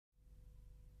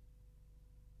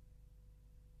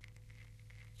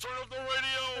Turn up the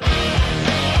radio.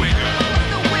 Wigga.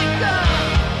 The Wigga.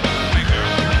 Wigga.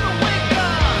 The Wigga.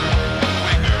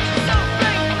 Wigga. So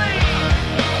frankly.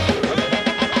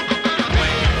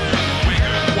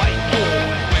 Wigga. White boy.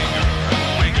 Wigga.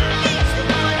 Wigga. It's the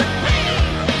one of me.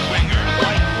 Wigga.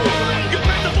 White boy. You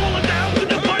bring the ball down to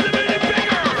the point of it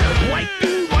bigger. White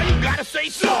dude, why you gotta say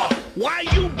so? Why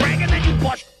you bragging that you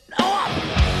bust up?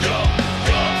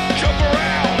 Jump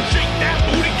around, shake that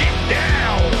booty, get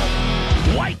down.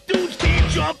 White dudes can't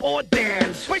jump or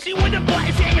dance, especially when the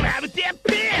boys hanging out with their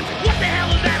pants. What the hell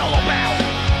is that all about?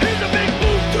 Here's a big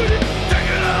move to it, check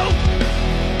it out.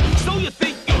 So you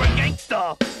think you're a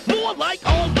gangster? More like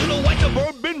old little white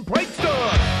suburban prankster.